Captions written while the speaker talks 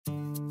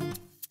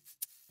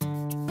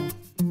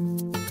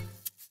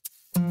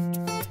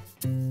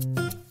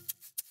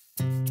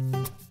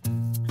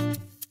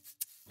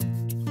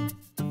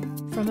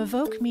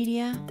Evoke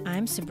Media,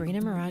 I'm Sabrina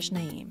Mirage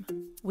Naeem.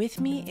 With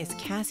me is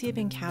Cassia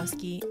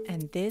Binkowski,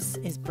 and this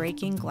is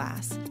Breaking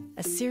Glass,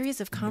 a series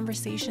of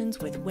conversations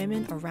with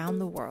women around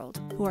the world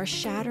who are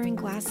shattering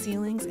glass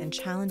ceilings and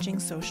challenging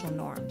social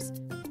norms.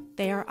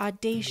 They are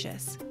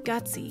audacious,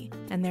 gutsy,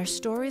 and their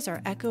stories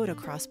are echoed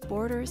across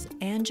borders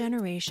and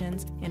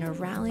generations in a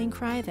rallying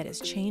cry that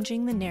is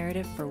changing the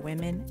narrative for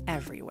women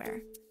everywhere.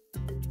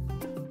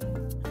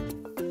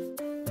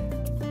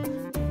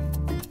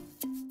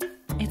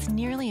 It's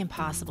nearly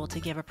impossible to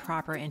give a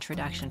proper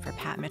introduction for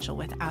Pat Mitchell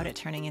without it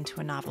turning into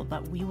a novel,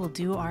 but we will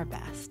do our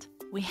best.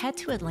 We head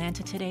to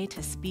Atlanta today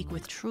to speak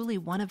with truly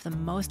one of the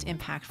most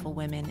impactful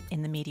women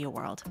in the media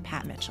world,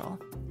 Pat Mitchell.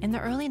 In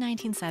the early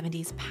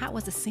 1970s, Pat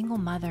was a single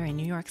mother in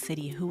New York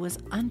City who was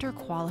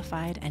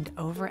underqualified and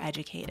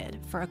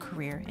overeducated for a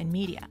career in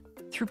media.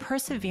 Through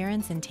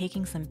perseverance and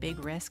taking some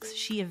big risks,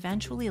 she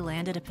eventually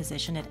landed a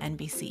position at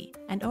NBC.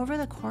 And over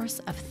the course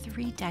of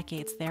 3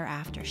 decades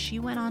thereafter, she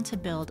went on to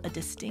build a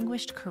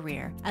distinguished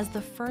career as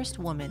the first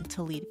woman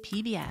to lead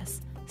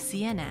PBS,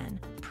 CNN,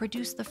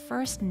 produce the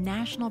first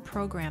national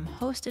program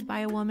hosted by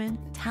a woman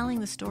telling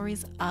the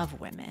stories of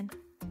women.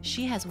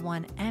 She has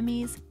won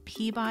Emmys,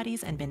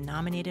 Peabodys, and been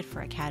nominated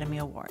for Academy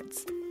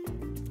Awards.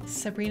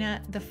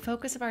 Sabrina, the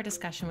focus of our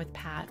discussion with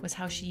Pat was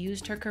how she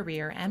used her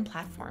career and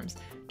platforms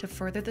to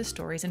further the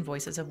stories and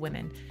voices of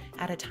women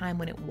at a time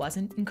when it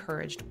wasn't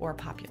encouraged or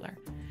popular.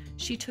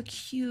 She took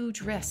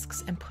huge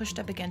risks and pushed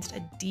up against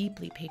a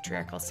deeply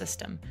patriarchal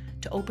system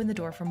to open the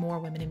door for more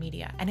women in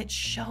media, and it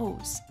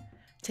shows.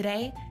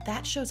 Today,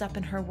 that shows up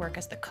in her work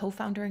as the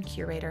co-founder and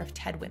curator of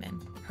TED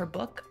Women, her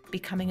book,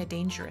 Becoming a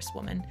Dangerous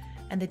Woman,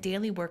 and the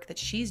daily work that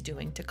she's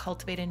doing to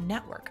cultivate a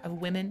network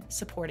of women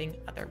supporting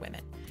other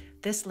women.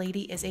 This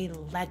lady is a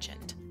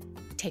legend.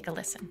 Take a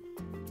listen.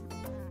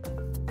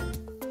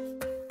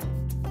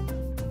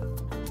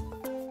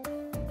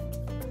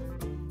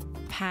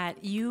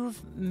 Pat,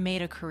 you've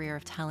made a career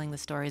of telling the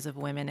stories of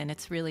women, and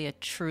it's really a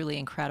truly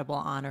incredible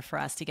honor for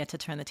us to get to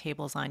turn the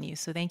tables on you.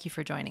 So thank you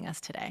for joining us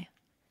today.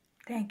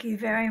 Thank you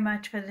very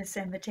much for this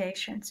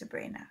invitation,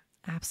 Sabrina.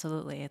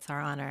 Absolutely. It's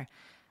our honor.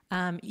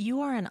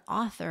 You are an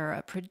author,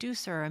 a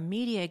producer, a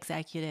media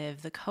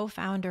executive, the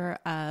co-founder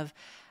of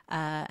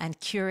and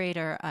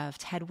curator of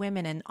TED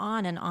Women, and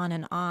on and on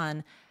and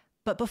on.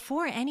 But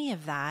before any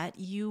of that,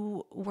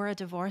 you were a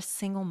divorced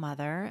single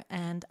mother,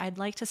 and I'd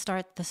like to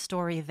start the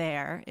story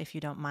there, if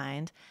you don't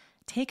mind.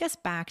 Take us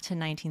back to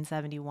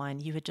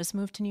 1971. You had just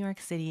moved to New York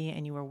City,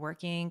 and you were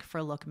working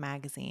for Look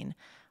magazine.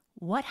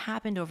 What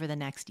happened over the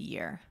next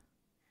year?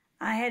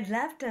 I had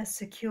left a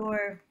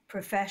secure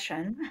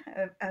profession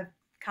of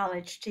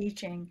college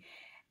teaching,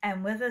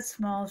 and with a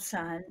small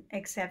son,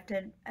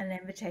 accepted an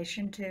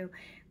invitation to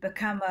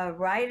become a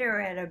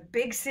writer at a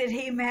big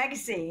city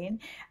magazine,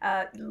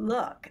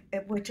 Look,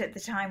 which at the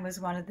time was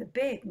one of the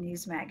big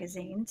news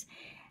magazines.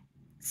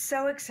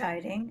 So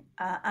exciting,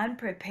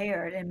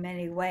 unprepared in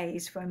many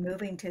ways for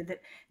moving to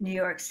New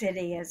York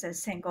City as a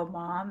single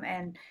mom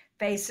and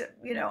face,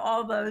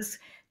 all those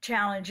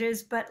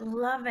challenges, but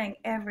loving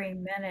every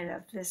minute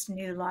of this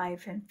new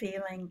life and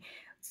feeling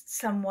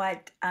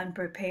somewhat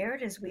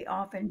unprepared, as we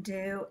often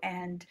do,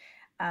 and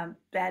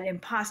that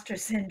imposter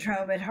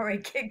syndrome had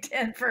already kicked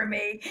in for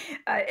me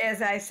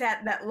as I sat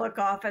in that Look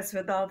office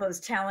with all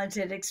those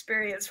talented,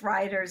 experienced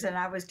writers, and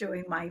I was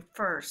doing my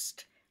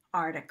first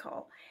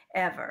article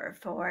ever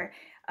for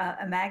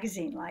a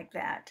magazine like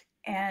that.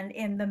 And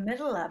in the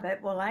middle of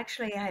it, well,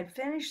 actually, I had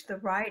finished the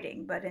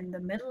writing, but in the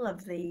middle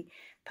of the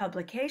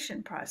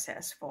publication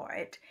process for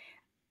it,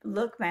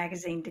 Look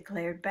magazine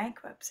declared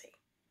bankruptcy.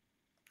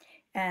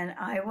 And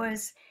I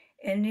was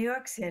in New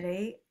York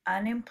City,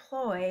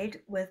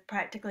 unemployed, with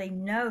practically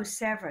no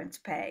severance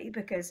pay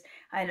because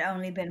I'd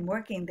only been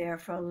working there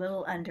for a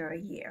little under a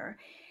year,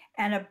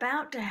 and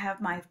about to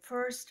have my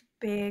first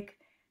big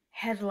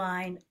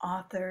headline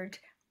authored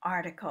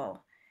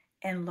article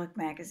in Look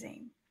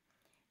magazine.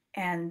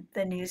 And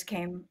the news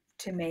came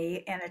to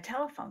me in a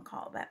telephone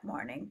call that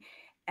morning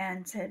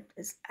and said,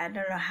 I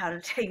don't know how to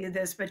tell you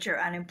this, but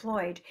you're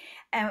unemployed.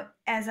 And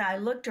as I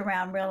looked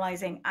around,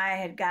 realizing I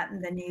had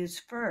gotten the news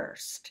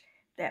first,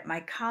 that my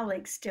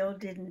colleagues still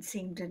didn't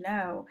seem to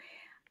know,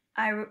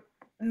 I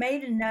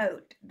made a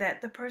note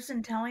that the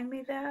person telling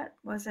me that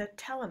was a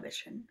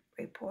television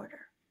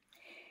reporter.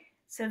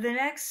 So the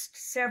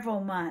next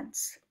several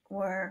months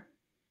were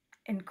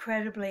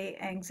incredibly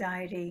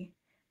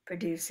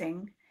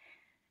anxiety-producing,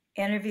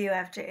 interview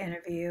after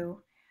interview,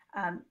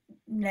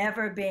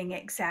 never being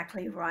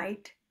exactly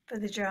right for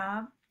the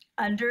job,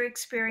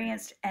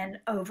 underexperienced and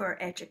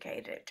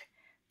overeducated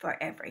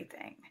for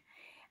everything.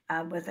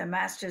 With a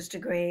master's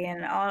degree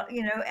and all,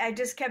 I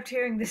just kept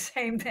hearing the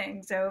same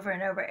things over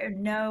and over.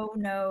 No,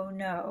 no,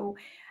 no.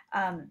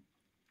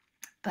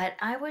 But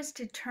I was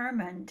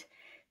determined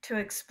to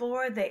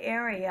explore the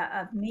area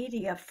of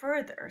media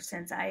further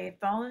since I had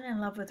fallen in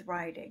love with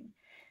writing.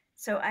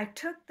 So I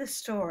took the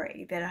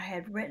story that I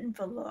had written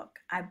for Look,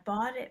 I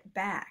bought it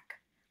back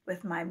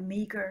with my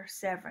meager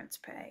severance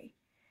pay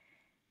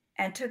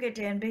and took it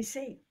to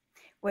NBC,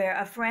 where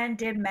a friend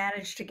did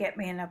manage to get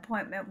me an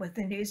appointment with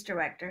the news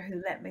director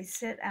who let me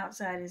sit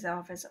outside his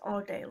office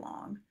all day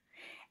long.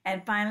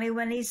 And finally,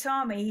 when he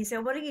saw me, he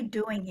said, "What are you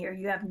doing here?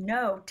 You have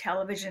no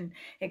television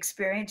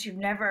experience. You've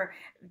never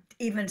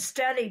even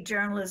studied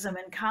journalism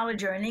in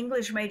college or an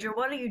English major.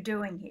 What are you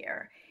doing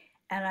here?"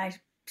 And I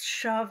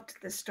shoved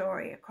the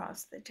story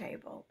across the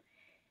table.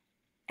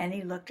 And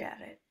he looked at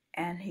it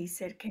and he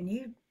said, "Can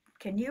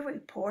you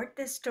report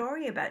this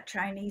story about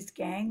Chinese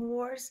gang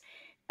wars?"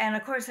 And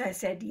of course I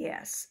said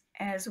yes,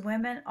 as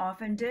women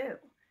often do,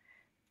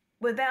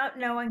 without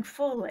knowing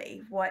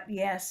fully what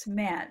yes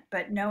meant,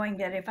 but knowing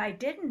that if I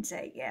didn't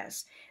say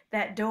yes,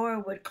 that door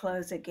would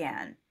close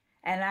again.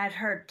 And I'd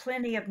heard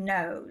plenty of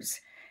no's,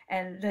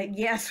 and the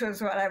yes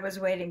was what I was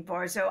waiting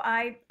for. So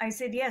I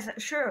said, "Yes,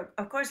 sure,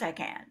 of course I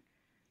can."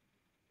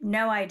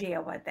 No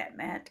idea what that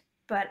meant,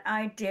 but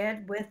I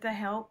did, with the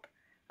help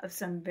of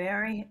some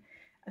very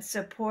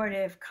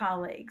supportive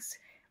colleagues,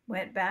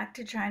 went back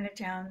to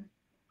Chinatown,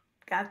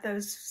 got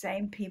those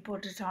same people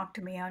to talk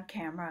to me on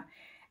camera,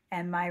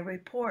 and my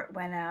report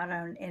went out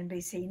on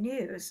NBC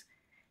News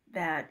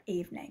that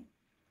evening.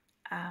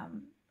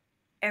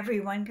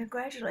 Everyone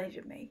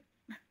congratulated me.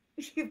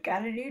 "You've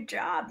got a new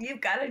job.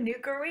 You've got a new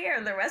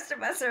career. The rest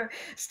of us are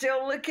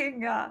still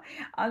looking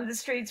on the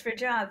streets for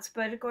jobs."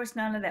 But of course,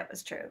 none of that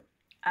was true.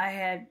 I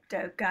had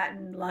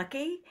gotten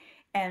lucky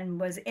and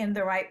was in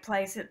the right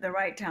place at the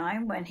right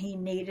time when he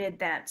needed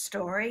that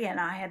story, and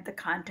I had the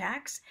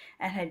contacts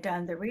and had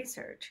done the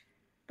research.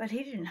 But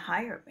he didn't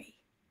hire me.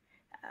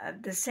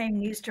 The same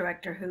news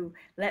director who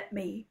let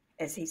me,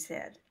 as he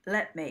said,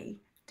 let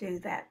me do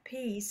that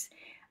piece,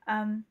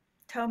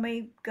 told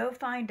me, "Go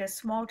find a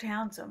small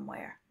town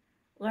somewhere,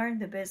 learn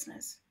the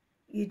business.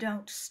 You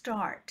don't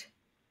start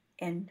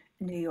in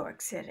New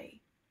York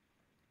City."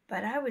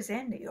 But I was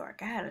in New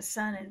York. I had a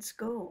son in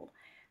school.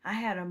 I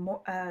had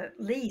a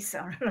lease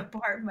on an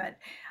apartment.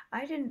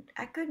 I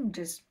couldn't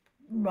just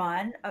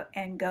run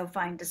and go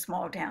find a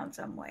small town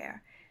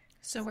somewhere.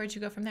 So where'd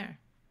you go from there?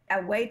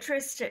 I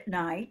waitressed at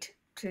night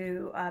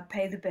to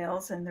pay the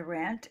bills and the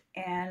rent,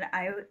 and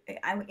I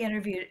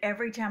interviewed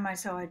every time I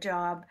saw a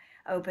job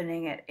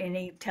opening at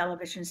any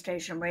television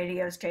station,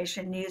 radio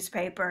station,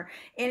 newspaper,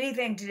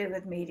 anything to do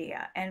with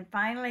media. And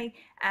finally,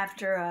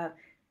 after a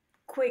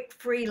quick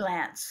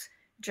freelance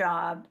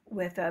job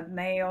with a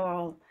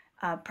mayoral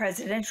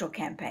presidential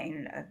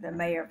campaign, the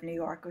mayor of New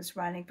York was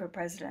running for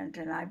president,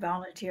 and I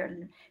volunteered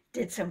and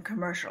did some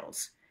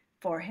commercials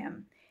for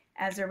him.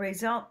 As a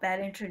result, that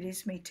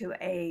introduced me to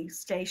a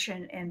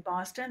station in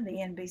Boston,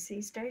 the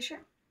NBC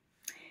station.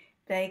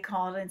 They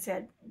called and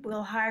said,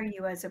 "We'll hire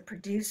you as a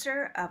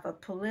producer of a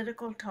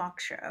political talk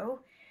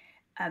show.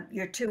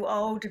 You're too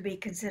old to be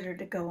considered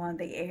to go on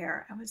the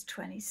air." I was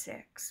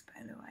 26,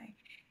 by the way.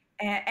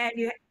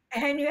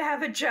 And you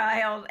have a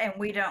child, and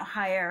we don't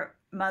hire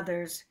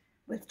mothers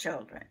with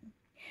children.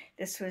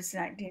 This was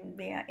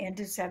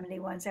into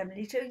 71,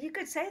 72. You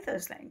could say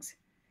those things,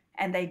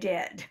 and they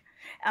did.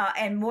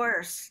 And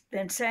worse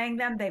than saying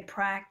them, they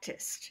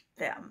practiced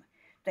them.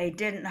 They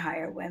didn't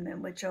hire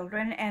women with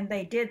children, and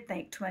they did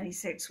think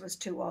 26 was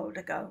too old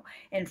to go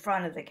in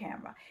front of the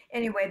camera.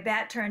 Anyway,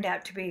 that turned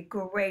out to be a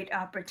great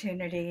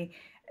opportunity.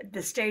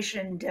 The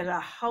station did a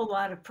whole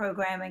lot of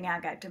programming. I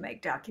got to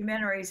make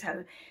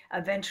documentaries,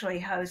 eventually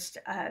host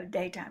a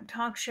daytime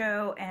talk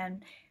show,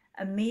 and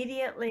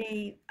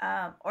immediately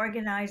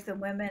organize the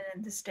women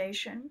in the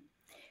station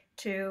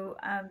to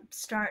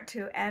start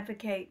to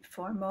advocate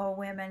for more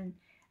women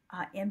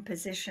in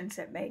positions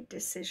that made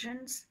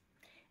decisions.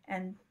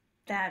 And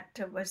that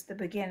was the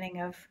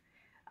beginning of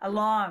a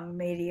long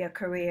media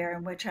career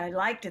in which I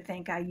like to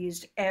think I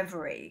used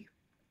every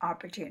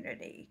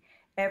opportunity,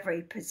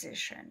 every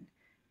position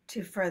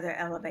to further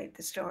elevate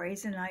the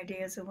stories and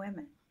ideas of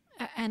women.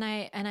 And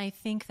I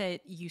think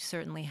that you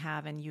certainly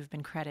have, and you've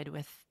been credited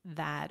with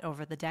that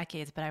over the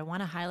decades. But I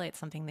want to highlight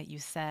something that you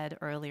said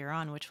earlier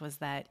on, which was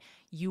that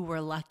you were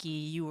lucky,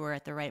 you were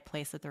at the right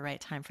place at the right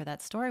time for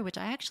that story, which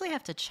I actually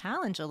have to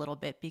challenge a little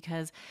bit,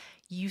 because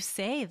you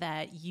say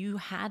that you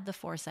had the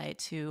foresight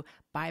to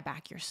buy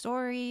back your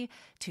story,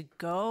 to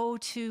go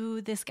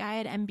to this guy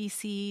at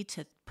NBC,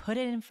 to put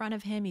it in front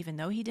of him, even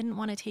though he didn't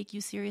want to take you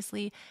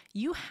seriously.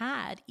 You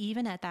had,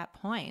 even at that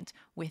point,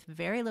 with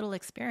very little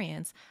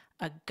experience,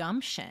 a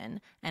gumption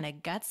and a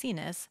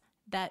gutsiness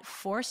that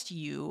forced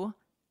you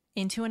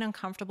into an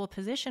uncomfortable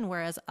position,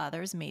 whereas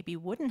others maybe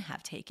wouldn't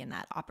have taken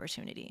that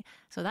opportunity.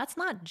 So that's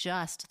not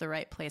just the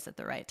right place at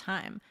the right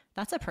time.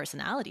 That's a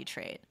personality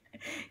trait.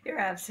 You're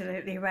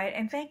absolutely right.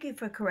 And thank you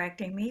for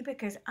correcting me,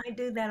 because I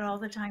do that all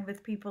the time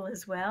with people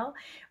as well.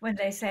 When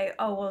they say,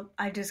 "Oh, well,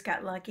 I just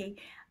got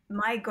lucky."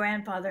 My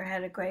grandfather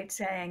had a great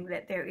saying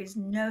that there is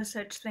no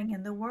such thing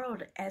in the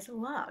world as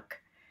luck.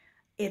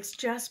 It's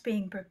just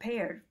being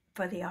prepared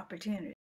for the opportunity.